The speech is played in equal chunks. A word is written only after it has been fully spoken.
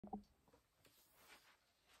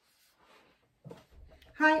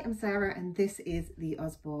Hi, I'm Sarah and this is the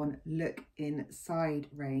Usborne Look Inside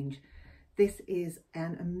range. This is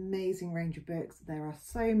an amazing range of books. There are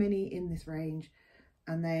so many in this range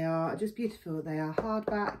and they are just beautiful. They are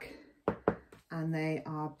hardback and they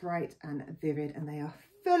are bright and vivid and they are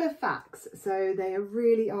full of facts. So they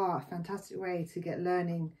really are a fantastic way to get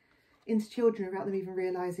learning into children without them even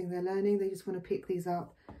realising they're learning. They just want to pick these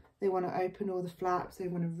up. They want to open all the flaps. They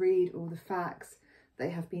want to read all the facts. They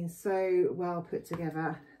have been so well put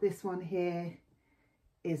together. This one here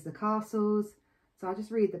is the castles. So I'll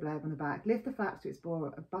just read the blurb on the back. Lift the flaps to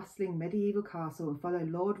explore a bustling medieval castle and follow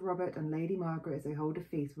Lord Robert and Lady Margaret as they hold a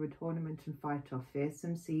feast for a tournament and fight off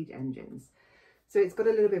fearsome siege engines. So it's got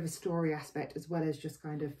a little bit of a story aspect as well as just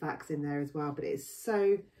kind of facts in there as well. But it's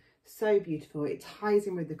so beautiful. It ties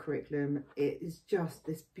in with the curriculum. It is just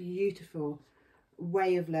this beautiful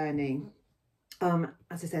way of learning.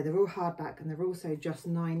 As I said, they're all hardback and they're also just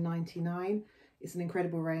 $9.99. It's an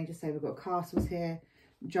incredible range. I say we've got castles here,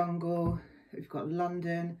 jungle, we've got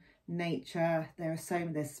London, nature. There are so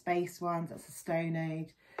many. There's space ones. That's the Stone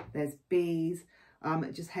Age. There's bees.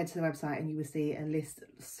 Just head to the website and you will see a list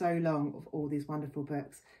so long of all these wonderful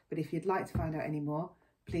books. But if you'd like to find out any more,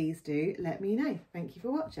 please do let me know. Thank you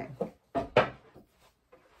for watching.